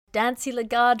Dancy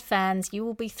Lagarde fans, you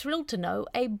will be thrilled to know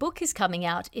a book is coming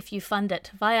out if you fund it.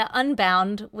 Via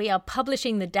Unbound, we are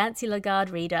publishing The Dancy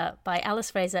Lagarde Reader by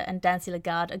Alice Fraser and Dancy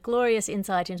Lagarde, a glorious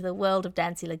insight into the world of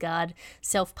Dancy Lagarde,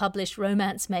 self-published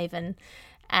romance maven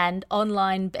and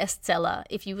online bestseller.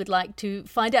 If you would like to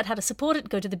find out how to support it,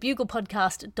 go to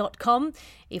thebuglepodcast.com.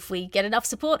 If we get enough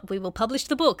support, we will publish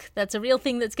the book. That's a real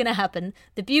thing that's going to happen.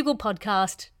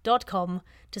 Thebuglepodcast.com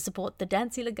to support The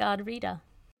Dancy Lagarde Reader.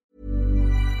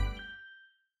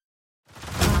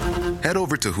 Head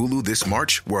over to Hulu this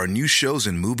March, where our new shows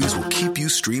and movies will keep you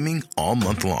streaming all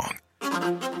month long.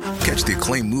 Catch the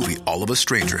acclaimed movie All of Us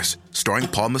Strangers, starring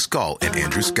Paul Mescal and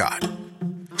Andrew Scott.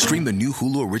 Stream the new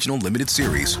Hulu original limited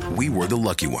series We Were the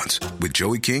Lucky Ones with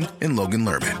Joey King and Logan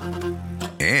Lerman.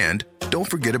 And don't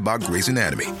forget about Grey's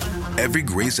Anatomy. Every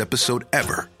Grey's episode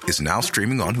ever is now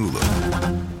streaming on Hulu.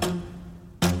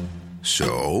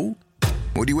 So,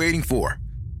 what are you waiting for?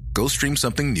 Go stream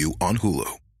something new on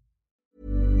Hulu.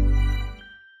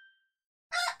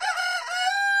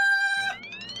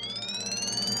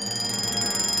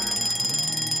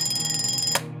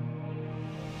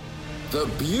 The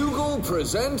Bugle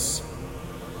presents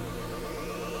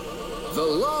The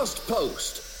Last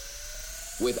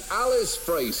Post with Alice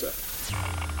Fraser.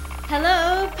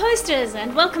 Hello, posters,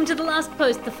 and welcome to The Last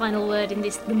Post, the final word in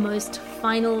this, the most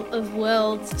final of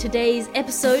worlds. Today's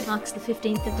episode marks the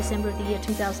 15th of December of the year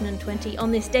 2020.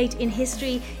 On this date in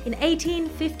history, in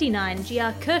 1859,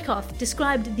 G.R. Kirchhoff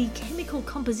described the chemical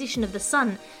composition of the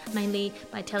sun, mainly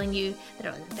by telling you that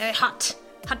it was very hot.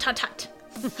 Hot, hot, hot.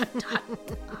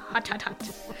 Hot, hot, hot.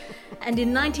 And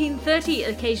in 1930,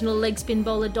 occasional leg spin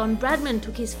bowler Don Bradman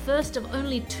took his first of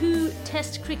only 2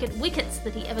 Test cricket wickets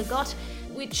that he ever got,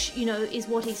 which, you know, is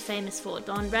what he's famous for.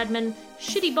 Don Bradman,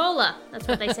 shitty bowler. That's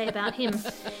what they say about him.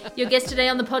 Your guest today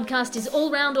on the podcast is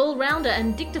all-rounder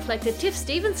and dick deflector Tiff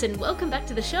Stevenson. Welcome back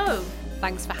to the show.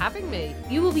 Thanks for having me.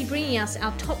 You will be bringing us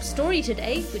our top story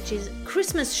today, which is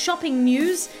Christmas shopping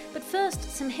news. But first,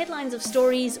 some headlines of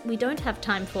stories we don't have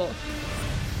time for.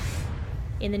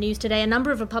 In the news today, a number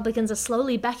of Republicans are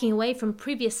slowly backing away from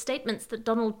previous statements that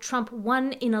Donald Trump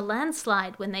won in a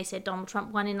landslide. When they said Donald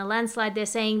Trump won in a landslide, they're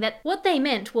saying that what they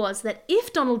meant was that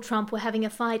if Donald Trump were having a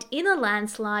fight in a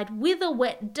landslide with a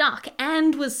wet duck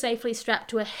and was safely strapped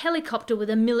to a helicopter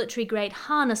with a military-grade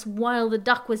harness while the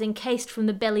duck was encased from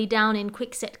the belly down in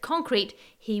quickset concrete,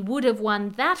 he would have won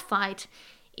that fight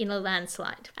in a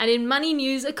landslide. And in money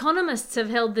news, economists have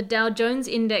held the Dow Jones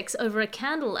Index over a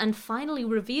candle and finally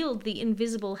revealed the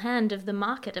invisible hand of the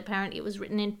market. Apparently it was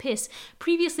written in piss,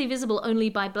 previously visible only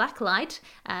by blacklight,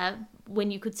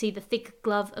 when you could see the thick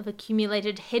glove of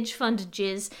accumulated hedge fund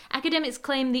jizz. Academics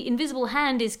claim the invisible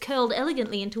hand is curled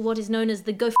elegantly into what is known as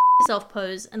the go f*** yourself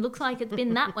pose, and looks like it's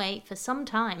been that way for some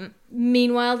time.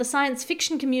 Meanwhile, the science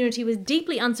fiction community was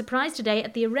deeply unsurprised today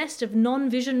at the arrest of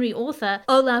non-visionary author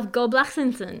Olav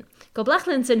Goblachlinson.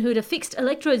 Goblachlinson, who'd affixed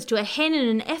electrodes to a hen in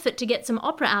an effort to get some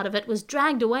opera out of it, was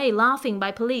dragged away laughing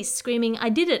by police, screaming, "I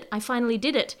did it! I finally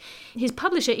did it!" His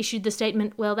publisher issued the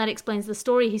statement, "Well, that explains the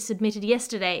story he submitted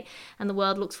yesterday," and the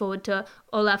world looks forward to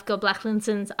Olav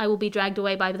Goblachlinson's "I will be dragged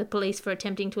away by the police for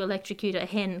attempting to electrocute a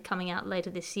hen" coming out later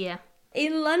this year.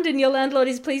 In London, your landlord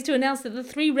is pleased to announce that the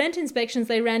 3 rent inspections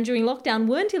they ran during lockdown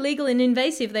weren't illegal and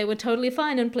invasive. They were totally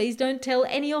fine, and please don't tell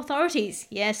any authorities.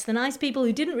 Yes, the nice people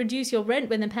who didn't reduce your rent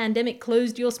when the pandemic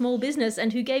closed your small business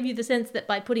and who gave you the sense that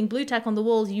by putting blue tack on the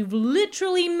walls you've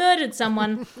literally murdered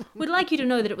someone would like you to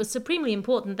know that it was supremely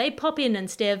important they pop in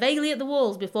and stare vaguely at the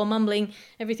walls before mumbling,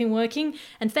 "Everything working?"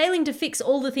 and failing to fix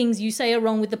all the things you say are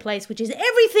wrong with the place, which is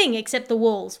everything except the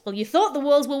walls. Well, you thought the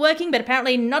walls were working, but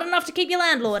apparently not enough to keep your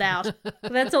landlord out.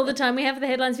 That's all the time we have for the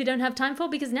headlines we don't have time for,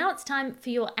 because now it's time for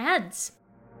your ads.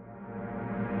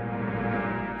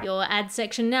 Your ad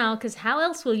section now, because how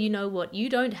else will you know what you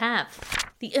don't have?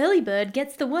 The early bird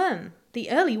gets the worm.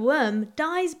 The early worm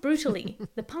dies brutally.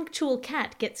 The punctual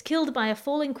cat gets killed by a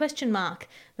falling question mark.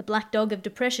 The black dog of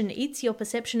depression eats your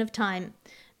perception of time.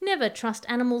 Never trust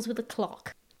animals with a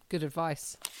clock. Good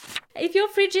advice. If your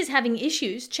fridge is having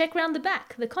issues, check round the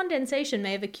back. The condensation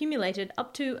may have accumulated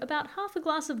up to about half a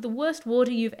glass of the worst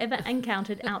water you've ever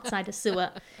encountered outside a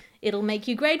sewer. It'll make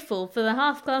you grateful for the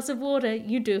half glass of water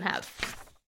you do have.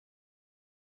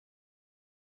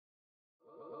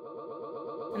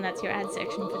 And that's your ad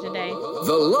section for today.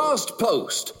 The Last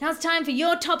Post. Now it's time for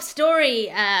your top story,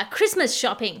 Christmas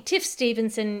shopping. Tiff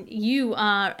Stevenson, you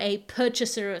are a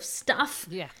purchaser of stuff.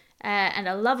 Yeah. And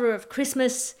a lover of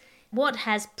Christmas. What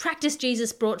has Practice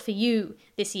Jesus brought for you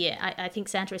this year? I think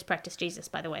Santa is Practice Jesus,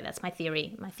 by the way. That's my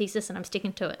theory, my thesis, and I'm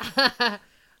sticking to it.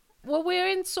 Well, we're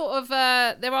in sort of,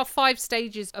 there are 5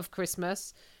 stages of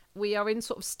Christmas. we are in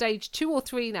sort of stage 2 or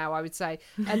 3 now, I would say.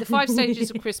 And the 5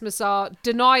 stages of Christmas are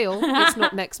denial. It's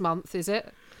not next month, is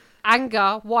it?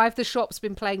 Anger. Why have the shops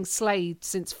been playing Slade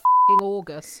since f***ing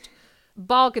August?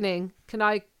 Bargaining. Can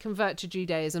I convert to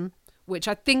Judaism? Which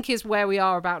I think is where we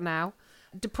are about now.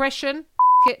 Depression.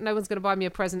 F*** it. No one's going to buy me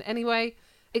a present anyway.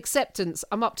 Acceptance.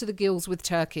 I'm up to the gills with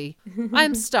turkey. I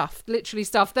am stuffed. Literally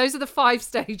stuffed. Those are the 5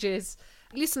 stages.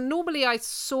 Listen, normally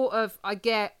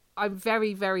I'm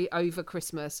very, very over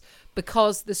Christmas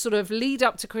because the sort of lead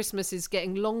up to Christmas is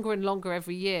getting longer and longer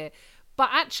every year. But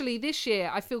actually this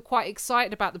year I feel quite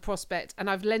excited about the prospect, and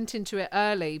I've lent into it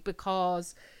early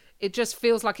because it just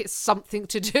feels like it's something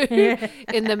to do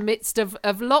in the midst of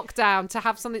lockdown, to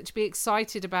have something to be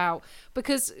excited about.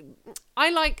 Because I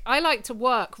like to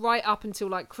work right up until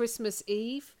like Christmas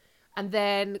Eve. And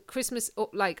then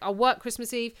I'll work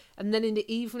Christmas Eve, and then in the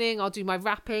evening I'll do my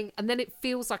wrapping, and then it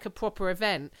feels like a proper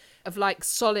event of like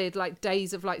solid like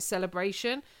days of like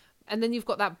celebration. And then you've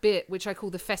got that bit which I call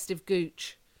the festive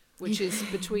gooch, which is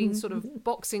between sort of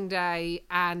Boxing Day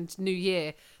and New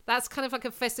Year. That's kind of like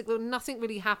a festival. Nothing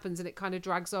really happens and it kind of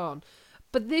drags on.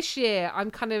 But this year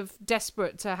I'm kind of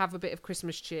desperate to have a bit of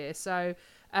Christmas cheer. So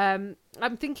I'm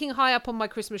thinking high up on my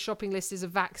Christmas shopping list is a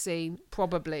vaccine,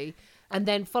 probably. And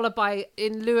then followed by,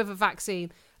 in lieu of a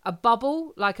vaccine, a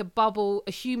bubble,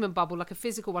 a human bubble, like a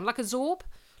physical one, like a Zorb,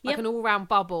 like an all-round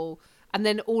bubble. And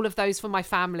then all of those for my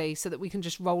family so that we can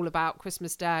just roll about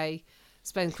Christmas Day,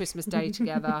 spend Christmas Day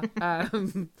together.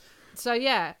 So,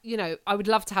 yeah, I would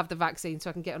love to have the vaccine so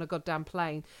I can get on a goddamn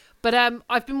plane. But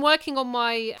I've been working on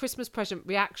my Christmas present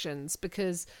reactions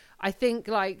because I think,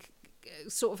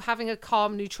 sort of having a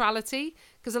calm neutrality,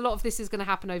 because a lot of this is going to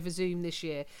happen over Zoom this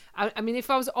year. I mean, if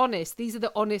I was honest, these are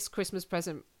the honest Christmas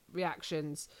present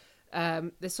reactions.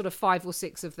 There's sort of 5 or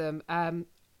 6 of them.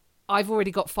 I've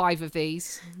already got 5 of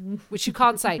these, which you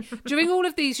can't say. During all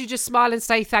of these, you just smile and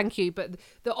say thank you. But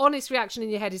the honest reaction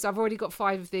in your head is, I've already got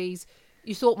 5 of these.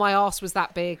 You thought my arse was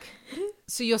that big.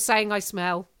 So you're saying I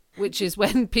smell, which is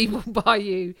when people buy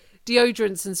you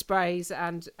deodorants and sprays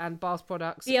and bath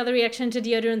products. The other reaction to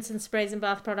deodorants and sprays and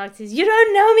bath products is, you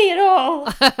don't know me at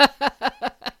all.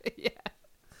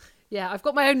 Yeah, I've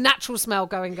got my own natural smell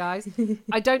going, guys.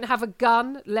 I don't have a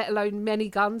gun, let alone many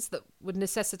guns that would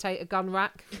necessitate a gun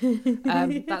rack.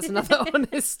 That's another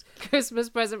honest Christmas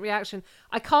present reaction.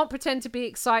 I can't pretend to be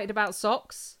excited about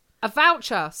socks. A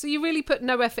voucher. So you really put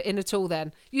no effort in at all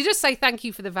then. You just say thank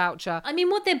you for the voucher. I mean,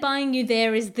 what they're buying you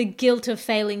there is the guilt of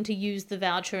failing to use the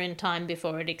voucher in time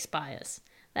before it expires.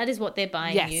 That is what they're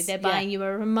buying you. They're buying you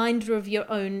a reminder of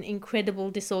your own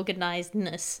incredible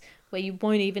disorganizedness, where you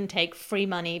won't even take free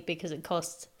money because it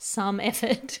costs some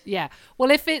effort. Yeah. Well,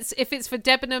 if it's for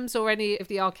Debenhams or any of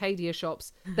the Arcadia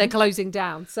shops, they're closing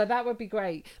down. So that would be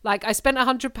great. Like, I spent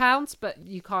 £100, but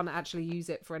you can't actually use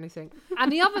it for anything.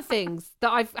 And the other things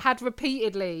that I've had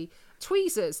repeatedly,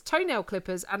 tweezers, toenail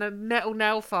clippers, and a metal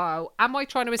nail file. Am I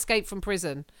trying to escape from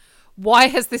prison? Why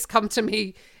has this come to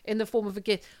me in the form of a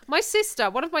gift? One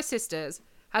of my sisters,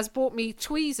 has bought me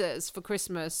tweezers for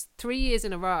Christmas 3 years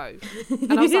in a row.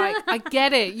 And I was like, I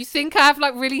get it. You think I have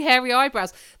like really hairy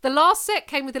eyebrows. The last set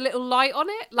came with a little light on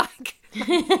it. Like,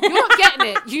 you're not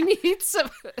getting it. You need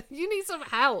some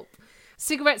help.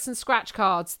 Cigarettes and scratch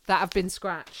cards that have been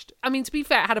scratched. I mean, to be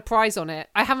fair, it had a prize on it.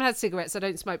 I haven't had cigarettes, I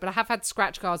don't smoke, but I have had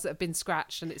scratch cards that have been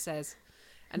scratched, and it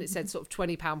said sort of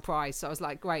 £20 prize. So I was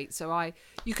like, great. So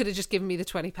you could have just given me the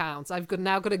 £20. I've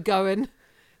now got to go and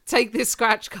take this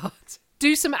scratch card.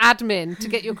 Do some admin to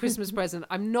get your Christmas present.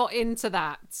 I'm not into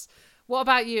that. What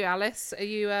about you, Alice? Are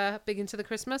you big into the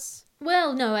Christmas?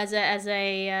 Well, no, as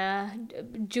a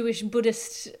Jewish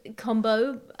Buddhist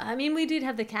combo, I mean, we did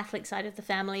have the Catholic side of the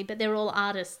family, but they're all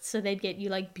artists, so they'd get you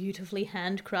like beautifully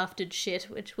handcrafted shit,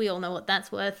 which we all know what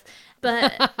that's worth.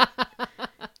 But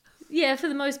yeah, for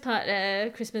the most part,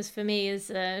 Christmas for me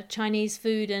is Chinese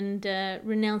food and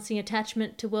renouncing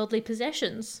attachment to worldly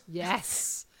possessions.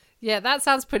 Yes. Yeah, that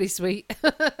sounds pretty sweet.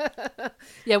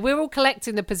 Yeah, we're all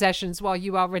collecting the possessions while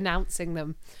you are renouncing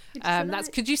them.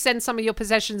 Could you send some of your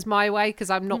possessions my way? Because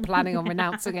I'm not planning on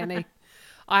renouncing any.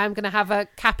 I am going to have a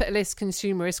capitalist,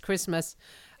 consumerist Christmas.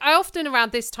 I often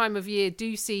around this time of year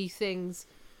do see things,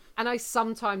 and I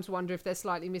sometimes wonder if they're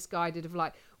slightly misguided, of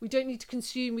like, we don't need to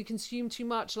consume, we consume too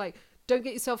much, like, don't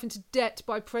get yourself into debt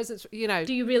by presents,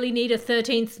 Do you really need a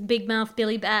 13th Big Mouth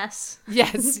Billy Bass?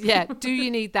 Yes, yeah. Do you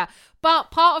need that?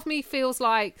 But part of me feels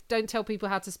like, don't tell people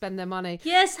how to spend their money.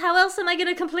 Yes, how else am I going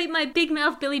to complete my Big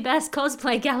Mouth Billy Bass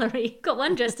cosplay gallery? Got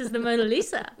one dressed as the Mona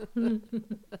Lisa. Well,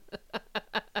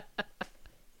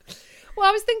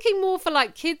 I was thinking more for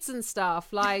like kids and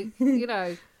stuff, like,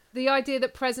 the idea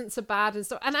that presents are bad and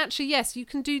stuff. And actually, yes, you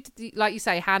can do, like you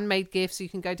say, handmade gifts. You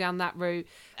can go down that route.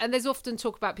 And there's often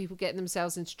talk about people getting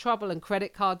themselves into trouble and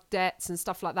credit card debts and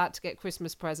stuff like that to get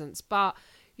Christmas presents. But,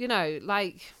 you know,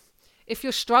 like, if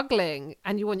you're struggling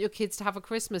and you want your kids to have a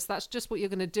Christmas, that's just what you're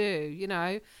going to do, you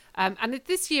know. And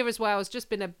this year as well has just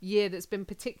been a year that's been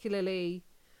particularly...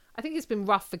 I think it's been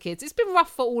rough for kids. It's been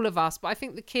rough for all of us, but I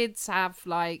think the kids have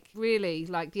like really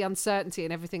like the uncertainty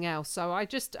and everything else. So I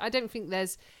don't think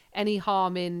there's any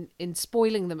harm in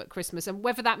spoiling them at Christmas, and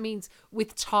whether that means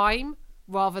with time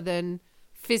rather than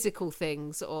physical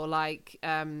things, or like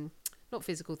not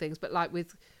physical things, but like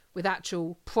with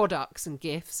actual products and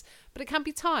gifts. But it can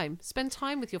be time. Spend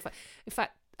time with your in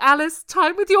fact, Alice,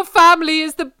 time with your family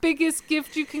is the biggest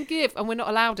gift you can give. And we're not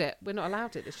allowed it. We're not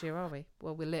allowed it this year, are we?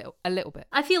 Well, we're a little bit.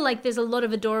 I feel like there's a lot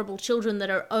of adorable children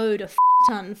that are owed a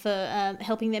ton for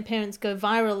helping their parents go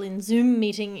viral in Zoom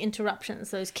meeting interruptions,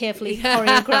 those carefully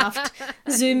choreographed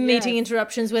Zoom meeting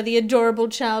interruptions where the adorable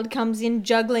child comes in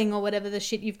juggling or whatever the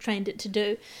shit you've trained it to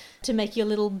do to make your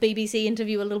little BBC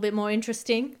interview a little bit more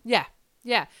interesting.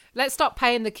 Yeah, let's stop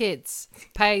paying the kids.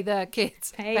 Pay the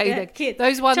kids. Pay the kids.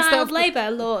 Those ones. Child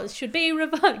labour laws should be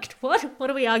revoked. What?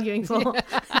 What are we arguing for?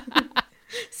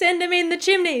 Send them in the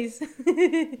chimneys.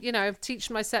 You know, teach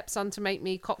my stepson to make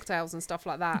me cocktails and stuff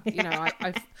like that. You know,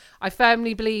 I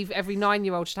firmly believe every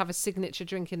 9-year-old should have a signature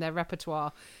drink in their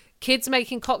repertoire. Kids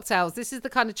making cocktails. This is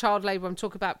the kind of child labour I'm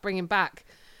talking about bringing back.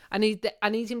 I need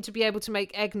him to be able to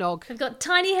make eggnog. I've got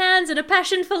tiny hands and a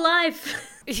passion for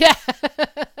life. Yeah.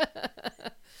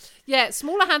 Yeah,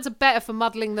 smaller hands are better for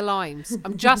muddling the limes.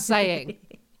 I'm just saying.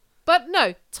 But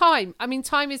no, time. I mean,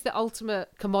 time is the ultimate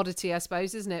commodity, I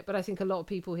suppose, isn't it? But I think a lot of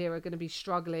people here are going to be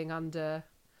struggling under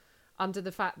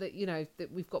the fact that, you know,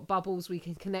 that we've got bubbles, we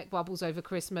can connect bubbles over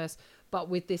Christmas, but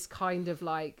with this kind of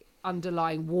like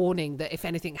underlying warning that if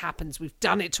anything happens, we've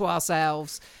done it to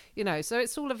ourselves, you know. So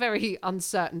it's all a very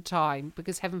uncertain time,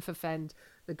 because heaven forfend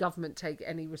the government take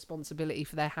any responsibility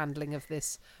for their handling of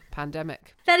this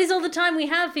pandemic. That is all the time we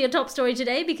have for your top story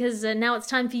today, because now it's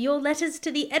time for your letters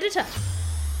to the editor.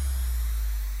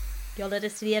 Your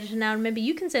letters to the editor. Now remember,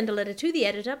 you can send a letter to the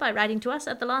editor by writing to us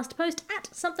at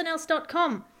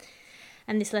thelastpost@somethingelse.com.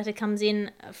 And this letter comes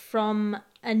in from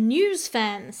a news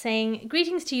fan saying,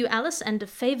 "Greetings to you, Alice, and a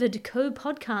favoured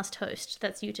co-podcast host."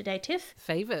 That's you today, Tiff.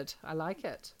 Favoured. I like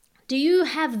it. Do you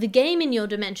have the game in your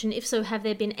dimension? If so, have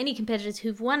there been any competitors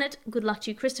who've won it? Good luck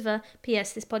to you, Christopher.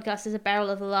 P.S. This podcast is a barrel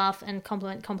of a laugh, and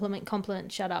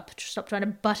compliment. Shut up. Stop trying to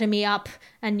butter me up,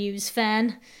 a news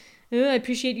fan. Oh, I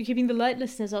appreciate you keeping the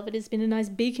lightlessness of it. It's been a nice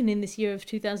beacon in this year of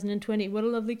 2020. What a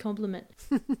lovely compliment.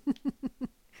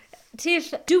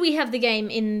 Tiff, do we have the game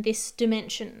in this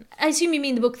dimension? I assume you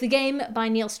mean the book The Game by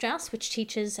Neil Strauss, which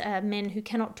teaches men who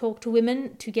cannot talk to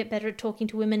women to get better at talking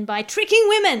to women by tricking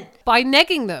women. By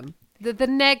negging them. The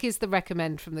neg is the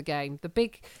recommend from the game. The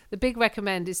big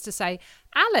recommend is to say,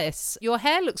 Alice, your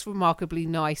hair looks remarkably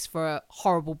nice for a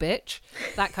horrible bitch.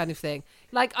 That kind of thing.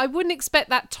 Like, I wouldn't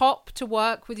expect that top to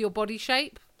work with your body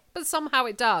shape, but somehow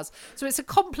it does. So it's a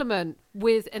compliment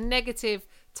with a negative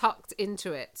tucked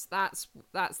into it. That's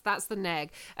the neg.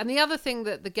 And the other thing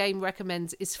that the game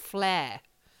recommends is flair.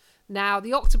 Now,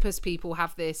 the octopus people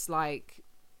have this, like,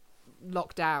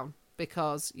 locked down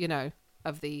because, you know,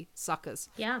 of the suckers.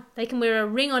 Yeah, they can wear a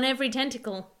ring on every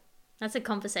tentacle. That's a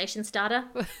conversation starter.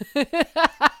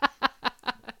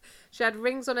 She had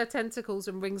rings on her tentacles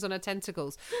and rings on her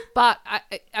tentacles. But,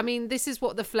 I mean, this is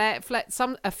what the flair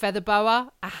a feather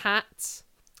boa, a hat,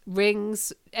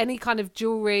 rings, any kind of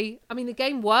jewellery. I mean, the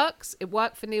game works. It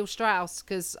worked for Neil Strauss,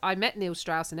 because I met Neil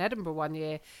Strauss in Edinburgh one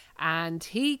year, and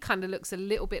he kind of looks a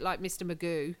little bit like Mr.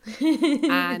 Magoo.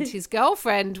 And his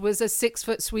girlfriend was a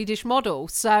 6-foot Swedish model.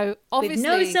 So obviously,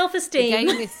 with no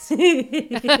self-esteem.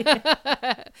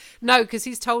 No, because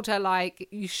he's told her, like,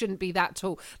 you shouldn't be that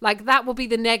tall. Like, that will be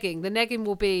the negging. The negging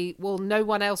will be, well, no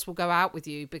one else will go out with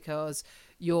you because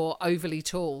you're overly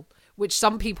tall, which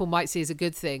some people might see as a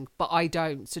good thing, but I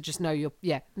don't. So just know your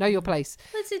place.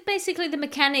 This is basically the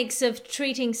mechanics of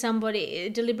treating somebody,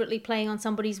 deliberately playing on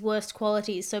somebody's worst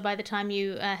qualities. So by the time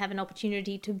you have an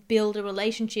opportunity to build a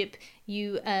relationship,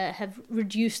 you have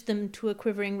reduced them to a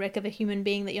quivering wreck of a human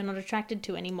being that you're not attracted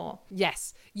to anymore.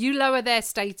 Yes. You lower their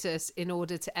status in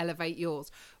order to elevate yours,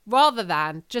 rather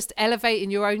than just elevating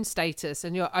your own status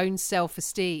and your own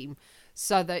self-esteem,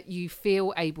 so that you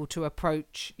feel able to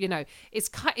approach, you know, it's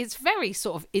very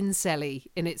sort of incel-y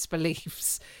in its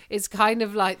beliefs. It's kind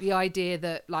of like the idea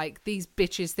that, like, these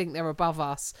bitches think they're above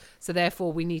us, so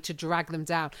therefore we need to drag them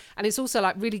down. And it's also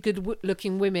like really good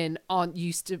looking women aren't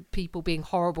used to people being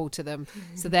horrible to them,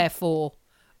 so therefore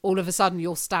all of a sudden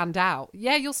you'll stand out.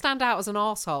 Yeah, you'll stand out as an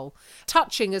arsehole.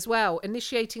 Touching as well,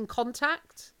 initiating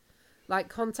contact. Like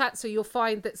contact, so you'll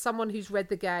find that someone who's read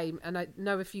the game, and I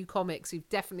know a few comics who've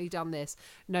definitely done this,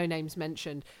 no names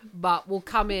mentioned, but will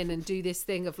come in and do this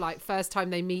thing of like, first time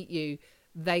they meet you,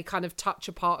 they kind of touch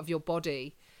a part of your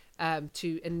body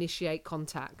to initiate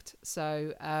contact.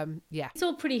 So, yeah. It's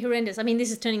all pretty horrendous. I mean,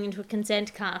 this is turning into a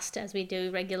consent cast, as we do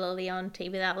regularly on Tea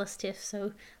with Alice Tiff,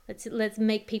 so let's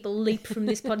make people leap from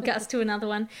this podcast to another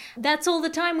one. That's all the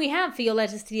time we have for your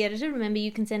letters to the editor. Remember,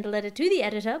 you can send a letter to the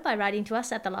editor by writing to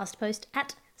us at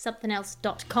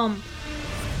thelastpost@somethingelse.com.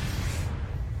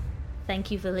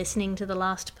 Thank you for listening to The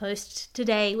Last Post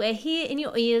today. We're here in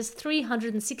your ears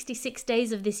 366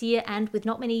 days of this year, and with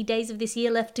not many days of this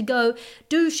year left to go,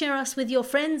 do share us with your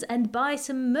friends and buy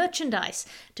some merchandise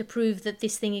to prove that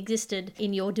this thing existed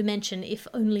in your dimension, if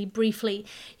only briefly.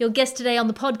 Your guest today on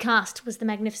the podcast was the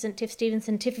magnificent Tiff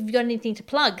Stevenson. Tiff, have you got anything to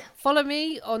plug? Follow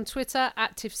me on Twitter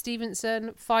at Tiff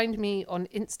Stevenson. Find me on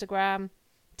Instagram,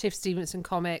 Tiff Stevenson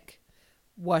Comic.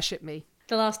 Worship me.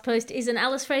 The Last Post is an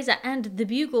Alice Fraser and The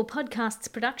Bugle podcasts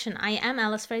production. I am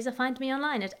Alice Fraser. Find me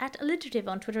online at @alliterative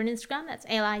on Twitter and Instagram. That's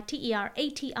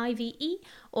ALITERATIVE.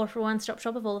 Or for a one-stop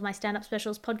shop of all of my stand-up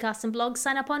specials, podcasts and blogs,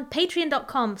 sign up on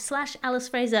patreon.com/Alice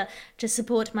Fraser to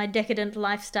support my decadent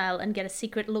lifestyle and get a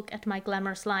secret look at my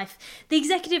glamorous life. The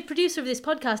executive producer of this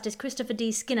podcast is Christopher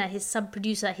D. Skinner. His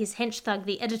sub-producer, his hench thug,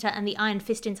 the editor, and the iron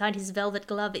fist inside his velvet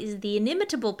glove is the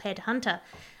inimitable Ped Hunter.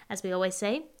 As we always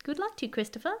say, good luck to you,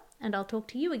 Christopher, and I'll talk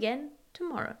to you again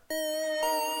tomorrow.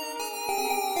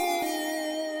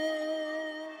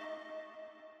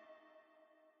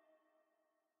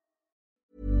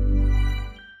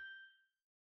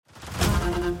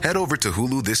 Head over to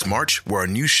Hulu this March, where our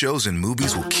new shows and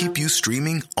movies will keep you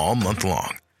streaming all month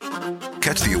long.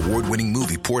 Catch the award-winning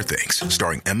movie Poor Things,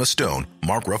 starring Emma Stone,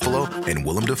 Mark Ruffalo, and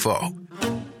Willem Dafoe.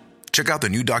 Check out the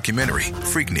new documentary,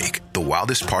 Freaknik, The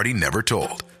Wildest Party Never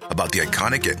Told, about the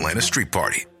iconic Atlanta Street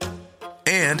Party.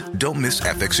 And don't miss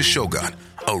FX's Shogun,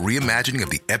 a reimagining of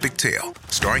the epic tale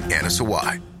starring Anna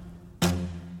Sawai.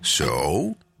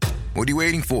 So, what are you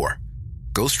waiting for?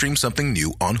 Go stream something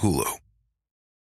new on Hulu.